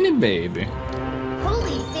 Tiny baby.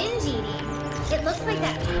 Holy binge eating. It looks like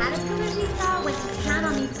that caterpillar we saw went to town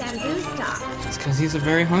on these bamboo stalks. It's because he's a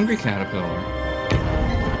very hungry caterpillar.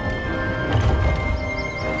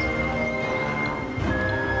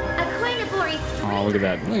 A koinobori string. Oh, look at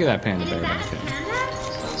that. Look at that panda And bear is that back a there. panda?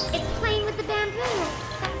 It's playing with the bamboo.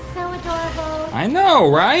 That's so adorable. I know,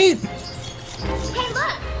 right? Hey,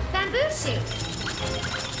 look! Bamboo shoot.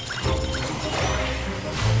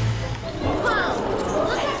 Whoa!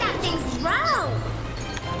 Look at that thing grow!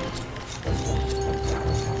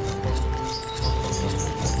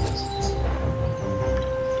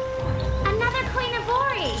 Another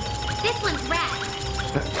koinobori. This one's red.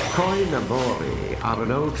 Koinobori are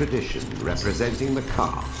an old tradition representing the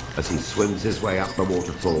calf as he swims his way up the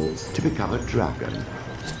waterfall to become a dragon.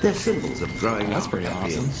 They're symbols of growing That's up pretty and awesome.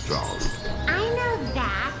 being strong. I know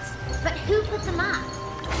that, but who put them up?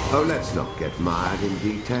 Oh, let's not get mired in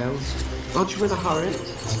details. Aren't you in a hurry?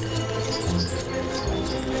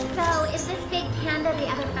 So, is this big panda the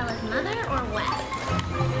other fella's mother, or what?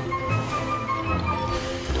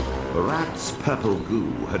 The rat's purple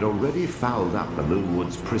goo had already fouled up the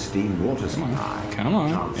Moonwood's pristine water supply. Come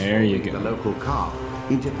on. There you go. The local carp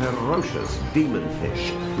into ferocious demon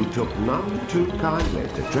fish who took none too kindly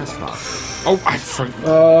to trespass. Oh, I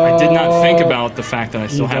did not think about the fact that I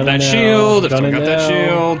still have that shield. If I got that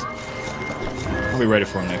shield, I'll be ready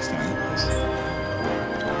for him next time.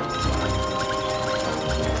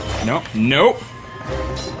 Nope. Nope.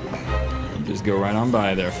 Just go right on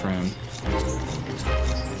by there, friend.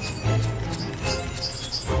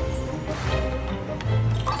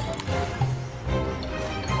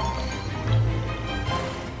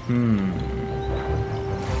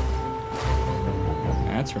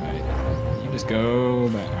 That's right. You just go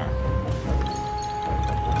back.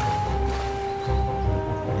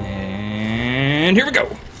 And here we go.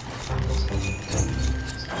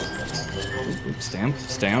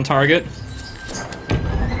 Stay on target.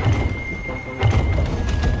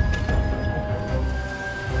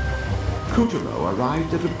 Kutaro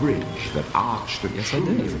arrived at a bridge that arched a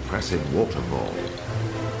truly impressive waterfall.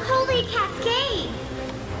 Holy cascade!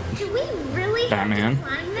 Do we really Batman. have to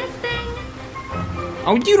climb this thing?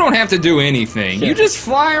 Oh, you don't have to do anything. You just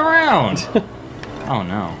fly around. Oh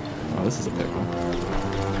no. Oh, this is a pickle.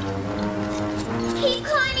 Keep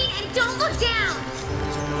climbing and don't look down!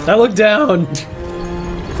 I look down.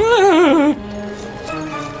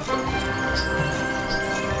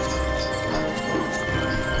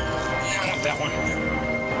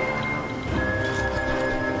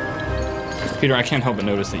 Peter, I can't help but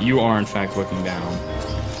notice that you are in fact looking down.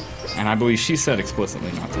 And I believe she said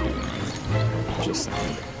explicitly not to do that. Just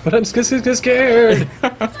saying. But I'm scared. My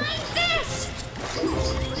fish!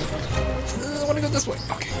 I want to go this way.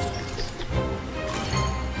 Okay.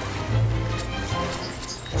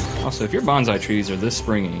 Also, if your bonsai trees are this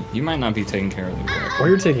springy, you might not be taking care of them correctly. Well,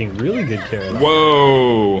 you're taking really good care of them.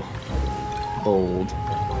 Whoa! Bold.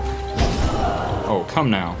 Oh, come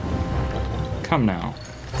now. Come now.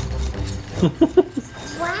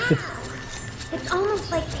 Wow! It's almost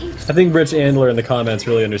like ink. I think Rich Andler in the comments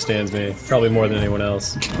really understands me, probably more than anyone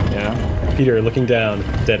else. Yeah? Peter looking down,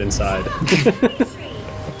 dead inside. It's in full bloom!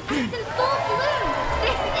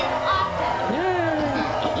 This is awesome!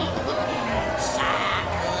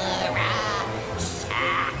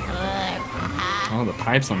 Oh, the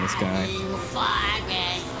pipes on this guy.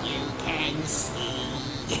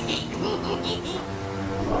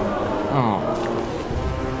 Oh.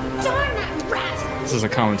 Darn that rat! This is a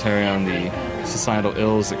commentary on the societal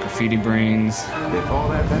ills that graffiti brings. Before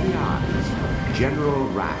their very eyes, General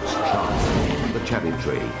Rat charged the cherry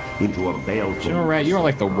tree into a baleful... General Rat, you are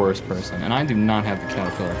like the worst person, and I do not have the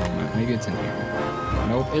caterpillar helmet. Maybe it's in here.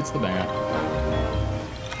 Nope, it's the bat.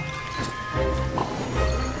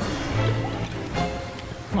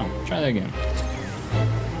 Come on, try that again.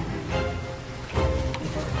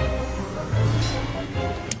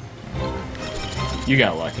 You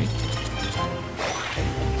got lucky.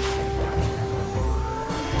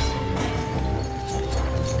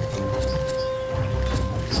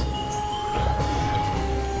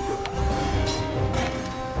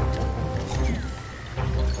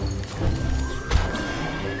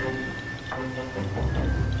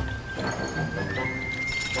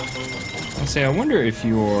 say, I wonder if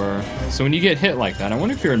you're... So when you get hit like that, I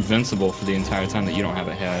wonder if you're invincible for the entire time that you don't have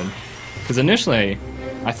a head. Because initially,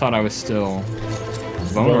 I thought I was still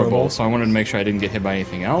vulnerable, so I wanted to make sure I didn't get hit by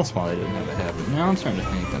anything else while I didn't have a head. But now I'm starting to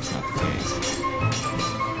think that's not the case.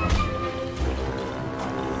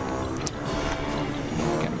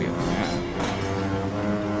 Gotta be over that.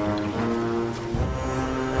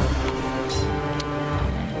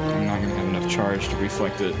 I'm not gonna have enough charge to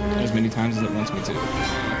reflect it as many times as it wants me to. Here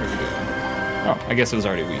we go. Oh, I guess it was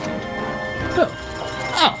already weakened. Oh.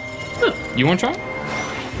 Oh! You wanna try?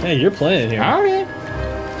 Hey, you're playing here. Alright.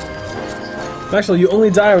 Actually, you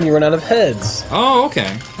only die when you run out of heads. Oh,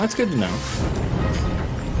 okay. That's good to know.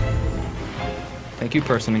 Thank you,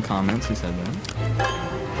 person in comments who said that.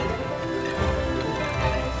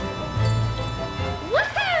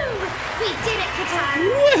 Woohoo! We did it, Katara!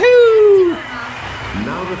 Woohoo!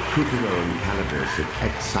 Now that Puppeteer and Calibus had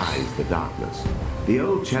excised the darkness, the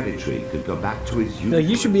old cherry tree could go back to his youth. Like,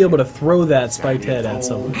 you should be able to throw that spiked head at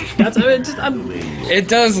someone. That's, I mean, It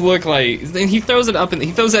does look like he throws it up and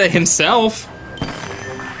he throws it at himself.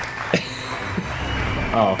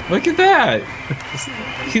 Oh, look at that!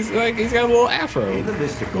 He's got a little afro,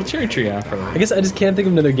 little cherry tree afro. I guess I just can't think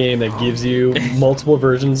of another game that gives you multiple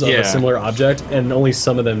versions of a similar object, and only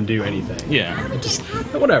some of them do anything. Yeah. Just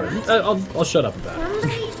whatever. I'll shut up about it.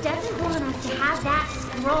 Somebody doesn't want us to have that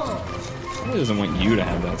scroll. He doesn't want you to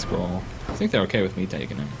have that scroll. I think they're okay with me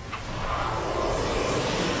taking it.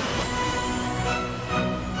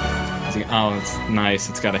 Oh, it's nice.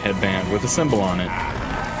 It's got a headband with a symbol on it.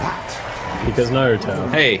 Because Naruto.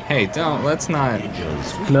 Hey, don't. Let's not.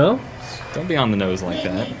 No? Don't be on the nose like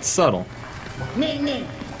that. It's subtle. Ninja!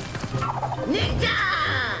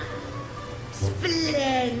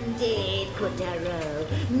 Splendid, Kotaro.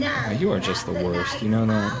 Now Oh, you are just the worst. You know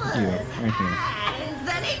that? You, right here. And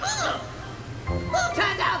then it Who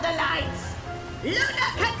turned out the lights? Luna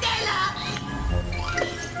Candela!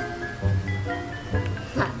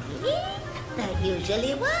 Funny. That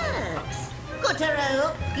usually works.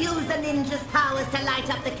 Kotaro, use the ninja's powers to light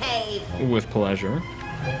up the cave. With pleasure.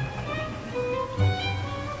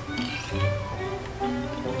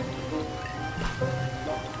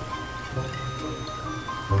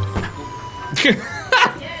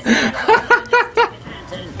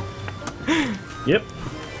 Yep.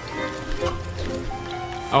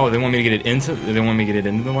 Oh, they want me to get it into. They want me to get it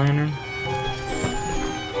into the lantern.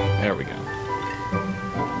 There we go.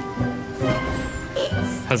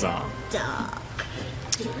 It's Huzzah! dark.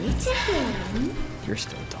 Do it again. You're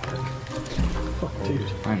still dark. Oh,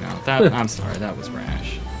 dude. I know. That. I'm sorry. That was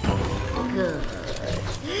rash. Good.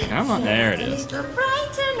 Come on. There it is. A little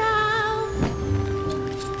brighter now.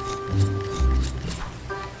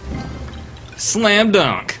 Slam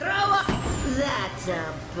dunk. Throw up. That's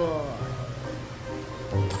a boy.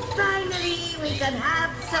 Finally, we can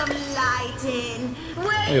have some lighting.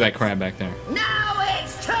 Look at that crab back there. Now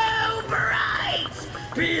it's too bright!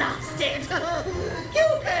 Blasted! You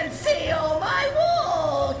can see all my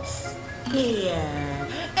warts! Here,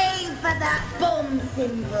 aim for that bomb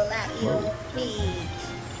symbol at your feet.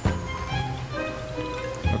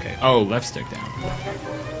 Okay. Oh, left stick down.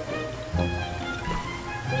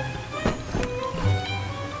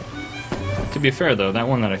 To be fair, though, that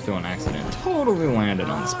one that I threw on accident totally landed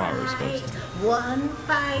on the spot we were supposed to. One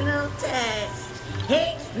final test.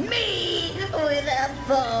 Hit me with a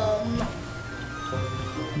bomb.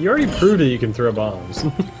 You already proved that you can throw bombs. I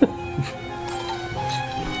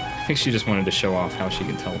think she just wanted to show off how she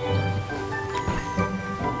can teleport.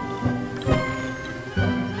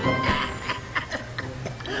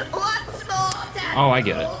 Once more, Dad. Oh, I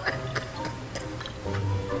get it.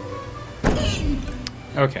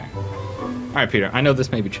 Okay. Alright, Peter, I know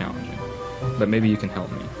this may be challenging, but maybe you can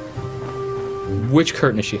help me. Which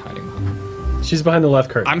curtain is she hiding behind? She's behind the left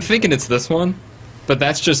curtain. I'm thinking it's this one, but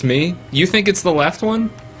that's just me. You think it's the left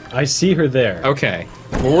one? I see her there. Okay.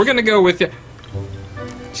 Well, we're gonna go with you.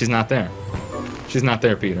 She's not there. She's not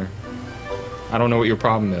there, Peter. I don't know what your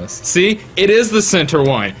problem is. See? It is the center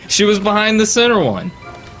one. She was behind the center one.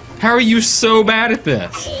 How are you so bad at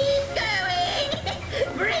this? Keep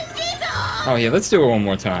going. Bring it on. Oh yeah, let's do it one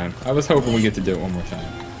more time. I was hoping we get to do it one more time.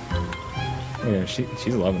 Yeah,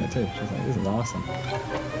 she's loving it too. She's like, this is awesome.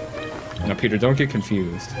 Now, Peter, don't get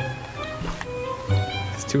confused.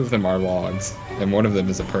 'Cause two of them are logs, and one of them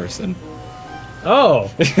is a person.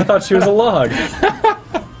 Oh, I thought she was a log.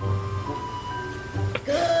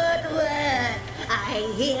 Good work. I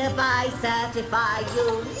hereby certify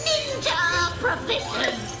you ninja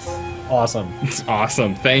proficient. Awesome. It's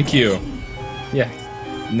awesome. Thank you. Yeah.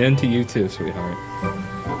 Nin to you too, sweetheart.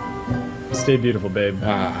 Stay beautiful, babe.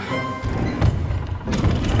 Ah.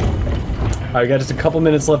 Alright, we got just a couple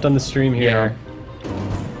minutes left on the stream here.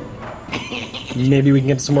 Maybe we can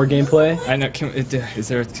get some more gameplay. I know. Is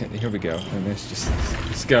there? Here we go.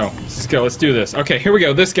 Let's go. Let's go. Let's do this. Okay, here we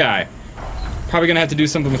go. This guy. Probably gonna have to do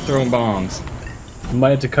something with throwing bombs. Might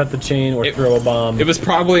have to cut the chain or throw a bomb. It was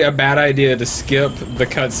probably a bad idea to skip the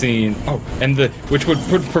cutscene. Oh, and which would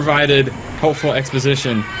provided helpful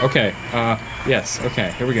exposition. Okay. Yes.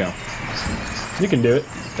 Okay. Here we go. You can do it.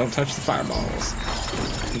 Don't touch the fireballs.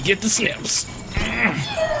 Get the snips.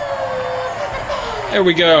 There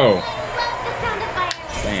we go.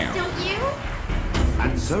 Bam. Don't you?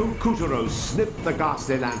 And so Kuturo snipped the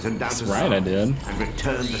ghastly lantern down to right, I did. and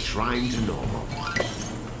returned the shrine to normal.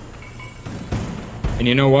 And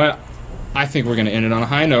you know what? I think we're going to end it on a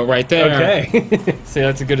high note right there. Okay. See,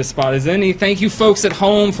 that's as good a spot as any. Thank you, folks at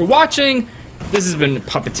home, for watching. This has been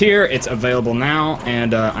Puppeteer. It's available now.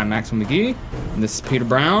 And I'm Maxwell McGee. And this is Peter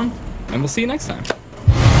Brown. And we'll see you next time.